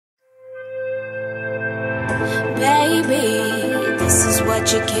Baby, this is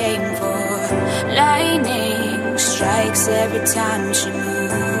what you came for. Lightning strikes every time she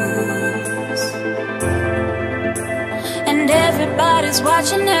moves, and everybody's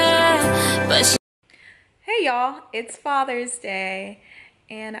watching her, but she... Hey y'all, it's Father's Day,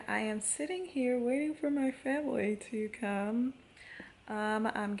 and I am sitting here waiting for my family to come.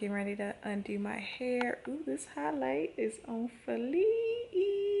 I'm getting ready to undo my hair. Ooh, this highlight is on fleek.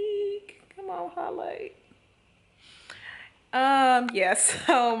 Come on, highlight. Yeah,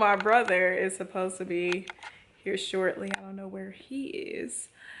 so my brother is supposed to be here shortly. I don't know where he is,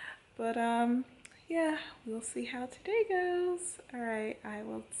 but yeah, we'll see how today goes. All right, I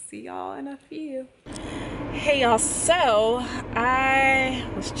will see y'all in a few. Hey y'all, so I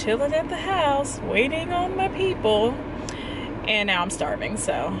was chilling at the house waiting on my people, and now I'm starving,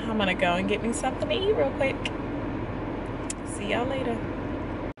 so I'm gonna go and get me something to eat real quick. See y'all later.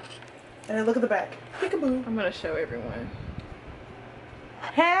 And then look at the back. Peekaboo. I'm gonna show everyone.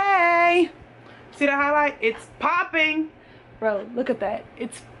 Hey! See the highlight? It's popping. Bro, look at that.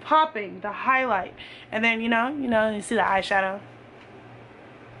 It's popping, the highlight. And then, you see the eyeshadow?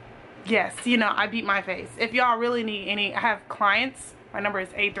 Yes, I beat my face. If y'all really need any, I have clients. My number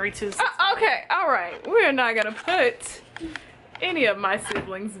is 832. Okay, all right. We're not gonna put any of my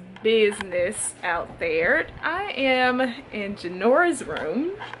siblings' business out there. I am in Janora's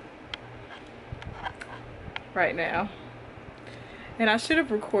room right now. And I should have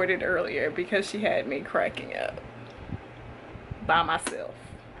recorded earlier because she had me cracking up by myself.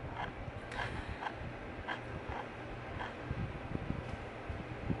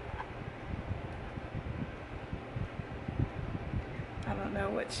 I don't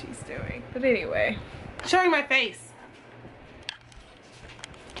know what she's doing, but anyway. Showing my face.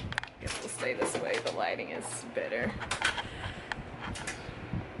 Guess we'll stay this way. The lighting is better.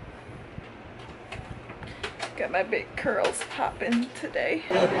 Got my big curls popping today.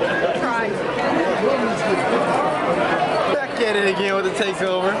 Back at it again with the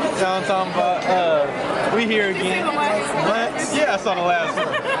takeover. You know what I'm talking about? We here again. Yeah, I saw the last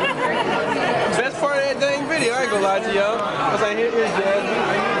one. Best part of that dang video, I ain't gonna lie to y'all. I was like, here's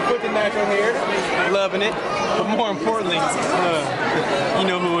Jasmine. Put the natural hair. Loving it. But more importantly, you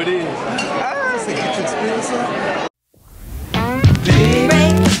know who it is.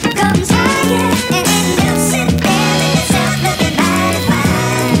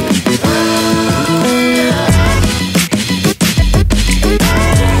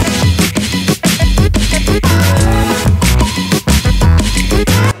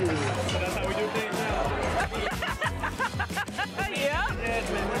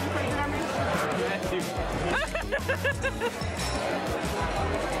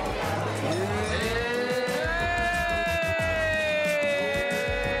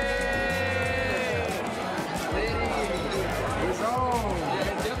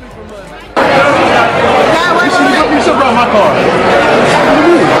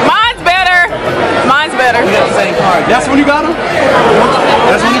 Mine's better. Mine's better. We got the same card. That's when you got them?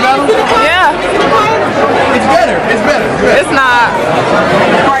 That's when you got them? Yeah. It's better. It's better. It's not.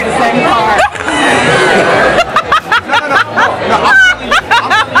 It's quite the same card. No, I'm telling you,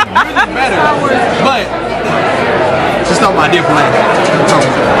 yours is better. But just not my dear plan.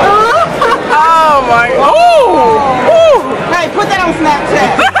 Oh my. Ooh. Hey, put that on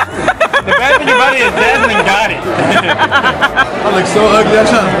Snapchat. The bad thing about it is Jasmine got it. I look so ugly, I'm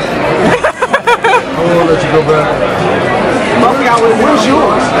trying. I won't let you go back. Where's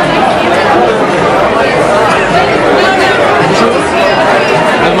yours?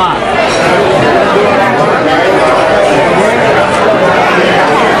 That's mine.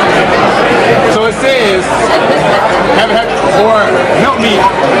 So it says, or help me,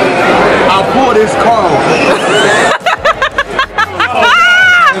 I'll pull this car.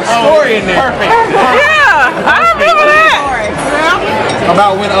 Story in there. Perfect. Yeah, I remember that.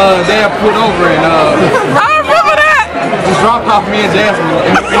 About when Dad pulled over and I remember that. just dropped off me and Jasmine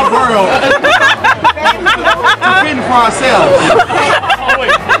in the world. We're fending for ourselves.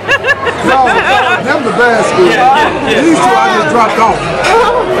 No, them the bad school. These two I just dropped off.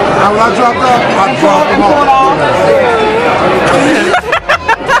 Now when I dropped off, I dropped them off.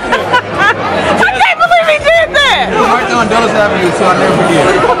 I can't believe he did that. Right there on Dulles Avenue, so I'll never forget.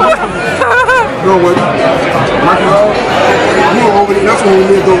 No, what? Market Road? We were over there. That's when we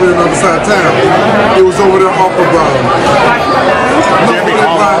lived over there on the other side of town. It was over there off of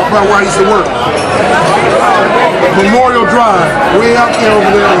by where I used to work. Memorial Drive, way out there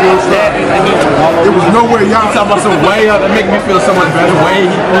over there on the other side. It was nowhere y'all talking about some way up. That make me feel so much better. Way.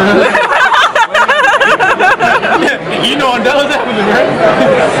 You know on Dulles Avenue, right?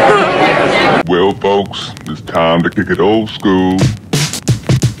 Well, Well, folks, it's time to kick it old school.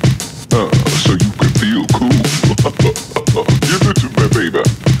 So you can feel cool. Give it to me, baby.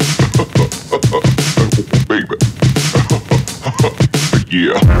 Baby.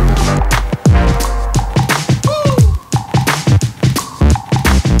 Yeah.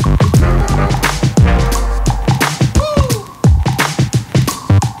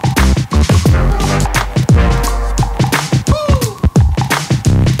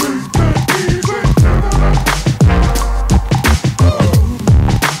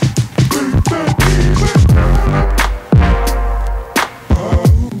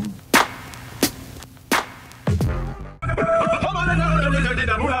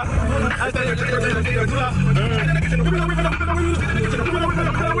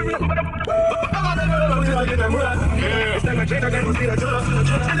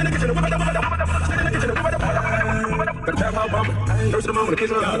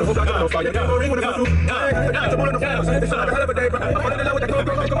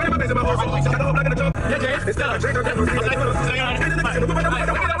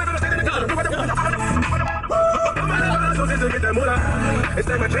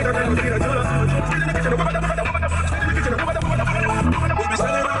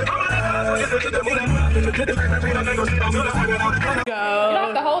 You don't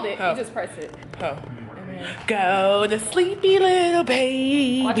have to hold it. You just press it. Oh. Go to sleepy little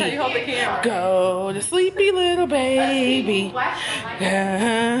baby. Watch how you hold the camera. Go to sleepy little baby.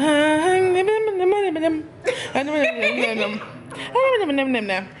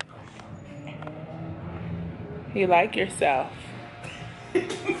 You like yourself.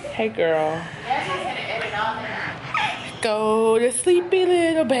 Hey girl. Go to sleepy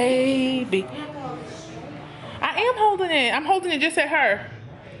little baby. I am holding it. I'm holding it just at her.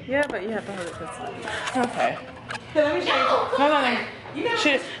 Yeah, but you have to hold it this way. Okay. Here, let me show you.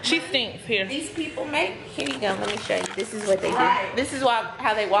 No. She stinks. Here. These people make. Here you go. Let me show you. This is what they do. This is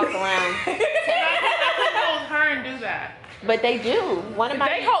how they walk around. I could hold her and do that. But they do. One of my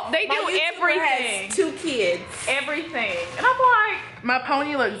They do YouTuber everything. has 2 kids. Everything. And I'm like, my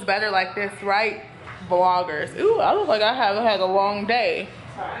pony looks better like this, right? Vloggers. Ooh, I look like I haven't had a long day.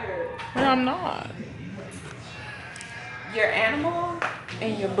 And I'm not. Your animal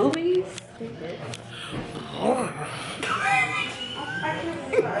and your boobies.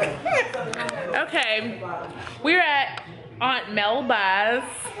 Okay, we're at Aunt Melba's,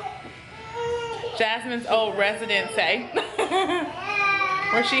 Jasmine's old residency,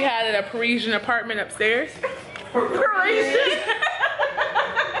 where she had a Parisian apartment upstairs. Parisian?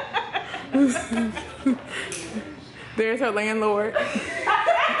 There's her landlord.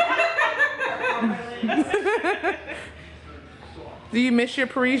 Do you miss your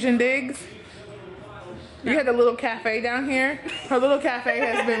Parisian digs? You had a little cafe down here. Her little cafe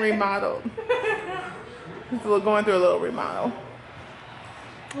has been remodeled. It's going through a little remodel.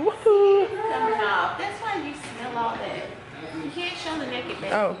 Woohoo! Coming off. That's why you smell all that. You can't show the naked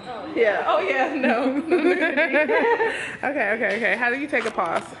baby. Oh. Yeah. Oh, yeah. No. Okay. How do you take a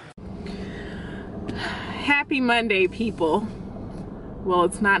pause? Happy Monday, people. Well,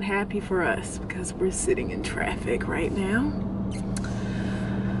 it's not happy for us because we're sitting in traffic right now.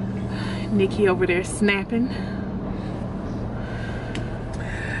 Niki over there snapping.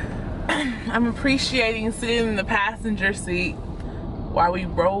 I'm appreciating sitting in the passenger seat while we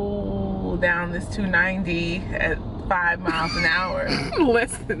roll down this 290 at 5 miles an hour.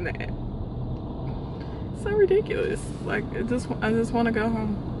 Less than that. So ridiculous. Like, I just want to go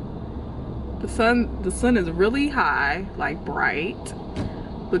home. The sun is really high, like bright.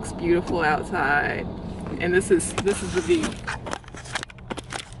 Looks beautiful outside. And this is the view.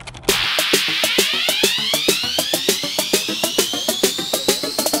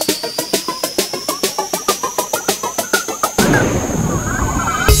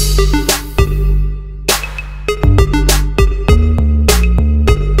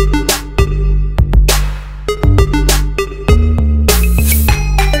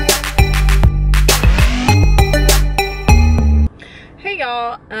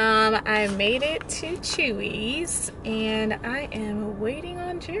 I made it to Chuy's and I am waiting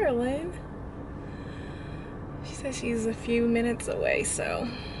on Gerrelyn. She says she's a few minutes away, so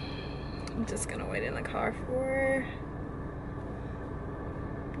I'm just gonna wait in the car for her.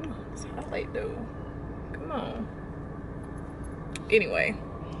 Ooh, it's hot light though. Come on. Anyway,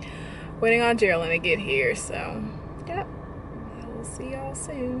 waiting on Gerrelyn to get here, so yep. I will see y'all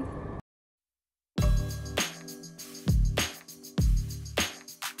soon.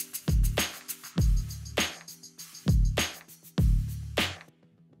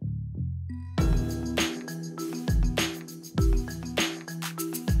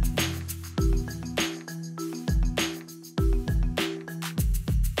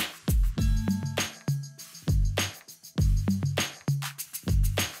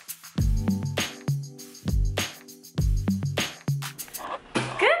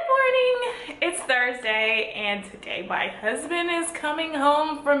 Thursday, and today my husband is coming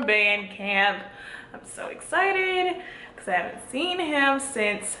home from band camp. I'm so excited because I haven't seen him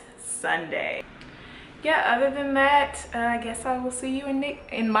since Sunday. Yeah, other than that, I guess I will see you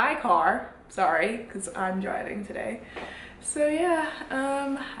in my car. Sorry, because I'm driving today. So yeah,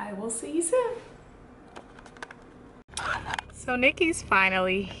 I will see you soon. So Niki's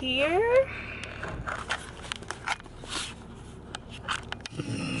finally here.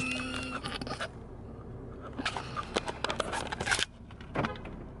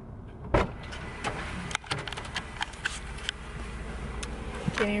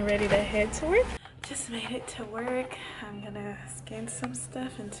 Getting ready to head to work. Just made it to work. I'm gonna scan some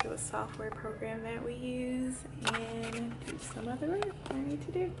stuff into a software program that we use and do some other work I need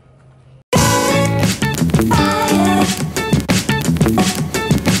to do.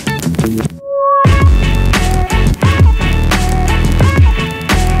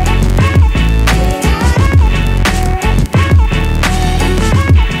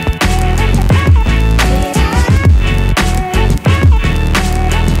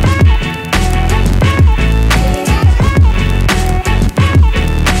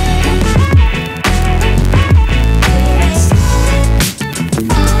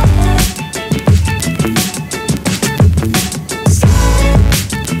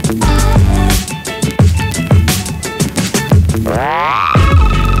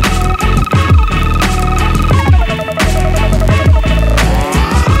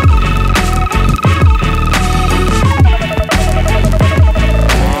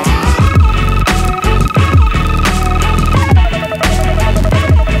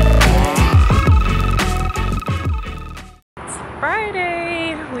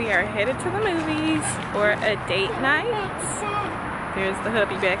 Headed to the movies for a date night. There's the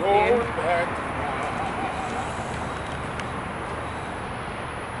hubby back there.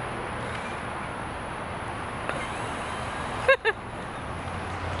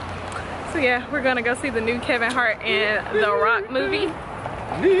 So yeah, we're gonna go see the new Kevin Hart and The Rock movie,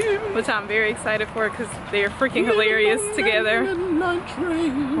 which I'm very excited for because they're freaking hilarious together.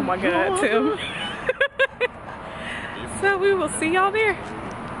 Oh my god, Tim. So we will see y'all there.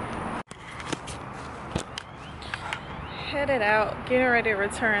 Headed out, getting ready to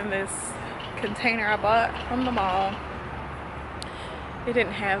return this container I bought from the mall. It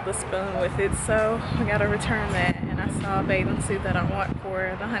didn't have the spoon with it, so we gotta return that. And I saw a bathing suit that I want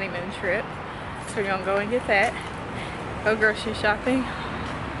for the honeymoon trip, so we're gonna go and get that. Go grocery shopping,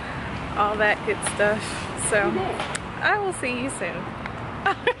 all that good stuff. So I will see you soon.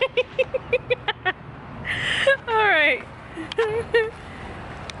 All right.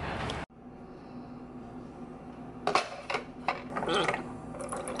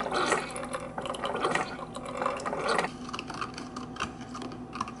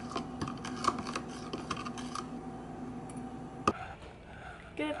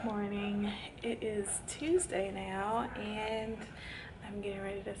 Good morning. It is Tuesday now, and I'm getting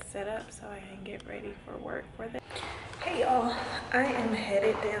ready to set up so I can get ready for work for the. Hey y'all, I am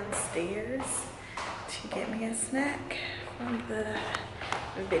headed downstairs to get me a snack from the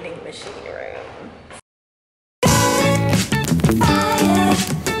vending machine room.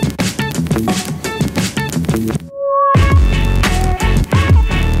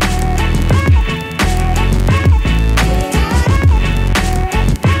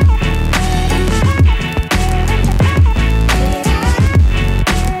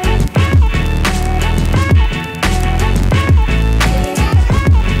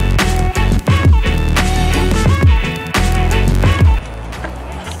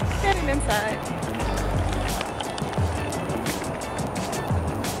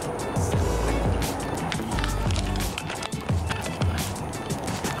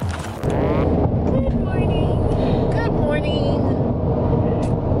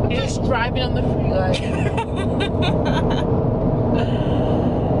 Driving on the freeway.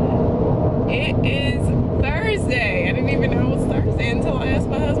 It is Thursday. I didn't even know it was Thursday until I asked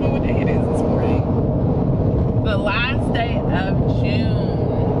my husband what day it is this morning. The last day of June.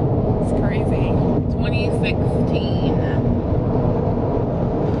 It's crazy. 2016.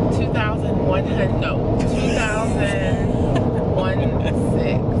 2016.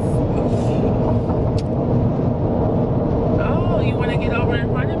 Oh, you want to get over in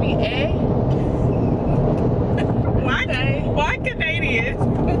front of me, eh? Why Canadian?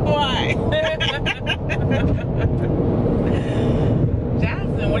 Why?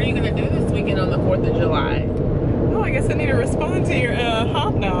 Jasmine, what are you going to do this weekend on the 4th of July? Oh, I guess I need to respond to your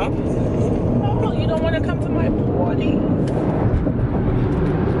hobnob. Oh, you don't want to come to my party?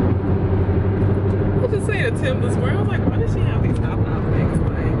 I was just saying to Tim this morning, I was like, why does she have these hobnob things?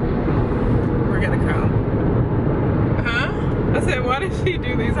 Like, we're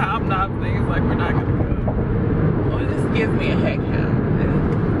do these hobnob things like we're not gonna go. Well, it just gives me a head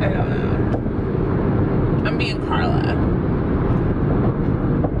count. I don't know. I'm being Carla.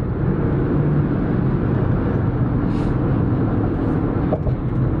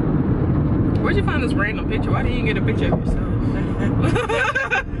 Where'd you find this random picture? Why didn't you get a picture of yourself?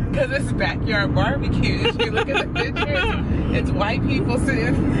 Because it's backyard barbecue. If you look at the pictures, it's white people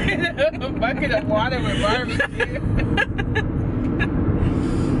sitting in a bucket of water with barbecue.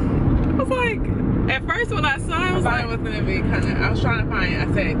 I was like, at first when I saw it, I was like, I was gonna be kind of. I was trying to find. I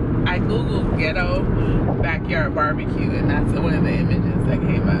said I googled ghetto backyard barbecue, and that's one of the images that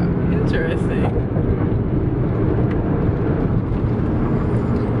came up. interesting.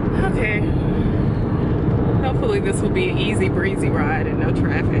 Okay. Hopefully this will be an easy breezy ride and no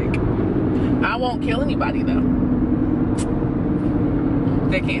traffic. I won't kill anybody though.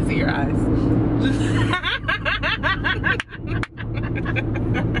 They can't see your eyes.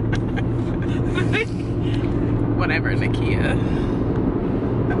 Whatever, Nikia.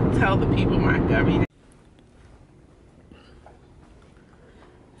 Tell the people my gummy.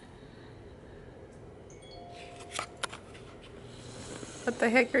 What the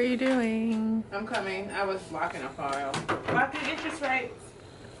heck are you doing? I'm coming. I was blocking a file. Blocking interest rates.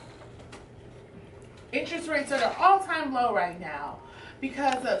 Interest rates are at an all-time low right now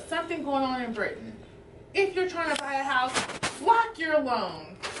because of something going on in Britain. If you're trying to buy a house, lock your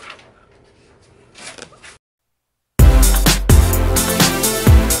loan.